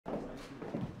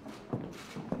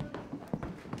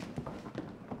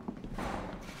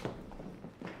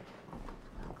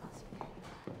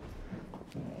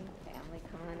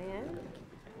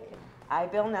I,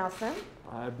 Bill Nelson,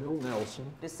 I, Bill Nelson,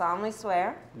 do solemnly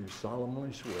swear do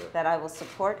solemnly swear that I will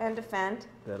support and defend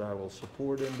that I will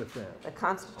support and defend the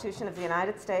Constitution of the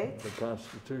United States the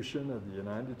Constitution of the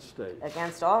United States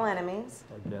against all enemies,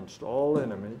 against all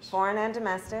enemies, foreign and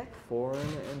domestic, foreign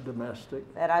and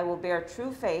domestic. that I will bear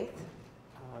true faith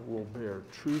I will bear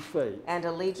true faith and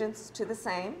allegiance to the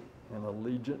same, and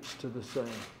allegiance to the same,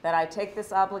 that I take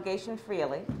this obligation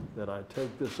freely that I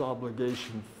take this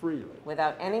obligation freely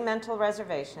without any mental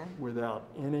reservation without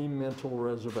any mental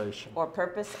reservation or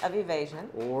purpose of evasion,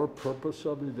 or purpose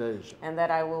of evasion, and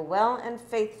that I will well and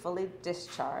faithfully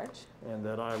discharge and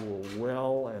that I will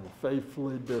well and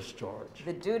faithfully discharge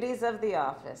the duties of the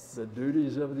office the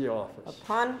duties of the office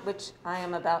upon which I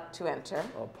am about to enter.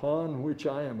 upon which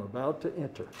I am about to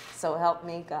enter. So help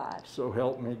me God. So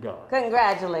help me God.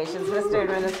 Congratulations, Mr.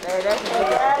 Administrator.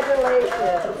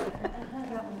 Congratulations.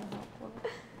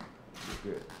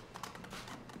 Good.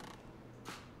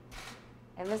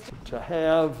 And Mr. To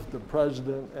have the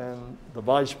president and the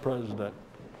vice president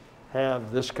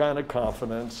have this kind of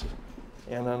confidence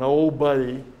in an old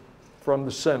buddy from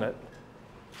the Senate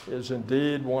is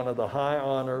indeed one of the high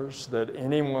honors that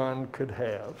anyone could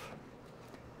have.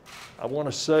 I want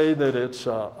to say that it's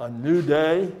a new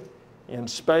day in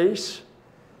space,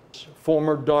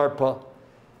 former DARPA,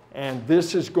 and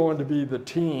this is going to be the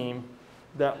team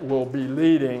that will be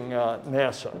leading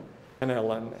NASA. And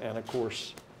Ellen, and of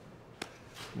course,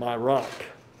 my rock,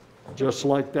 just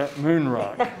like that moon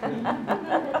rock,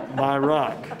 my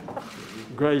rock,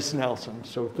 Grace Nelson.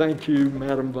 So thank you,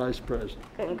 Madam Vice President.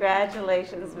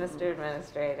 Congratulations, Mr.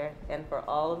 Administrator, and for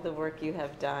all of the work you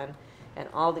have done and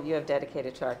all that you have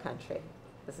dedicated to our country.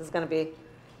 This is going to be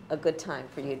a good time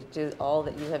for you to do all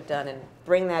that you have done and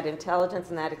bring that intelligence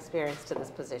and that experience to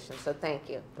this position. So thank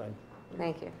you. Thank you.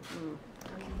 Thank you.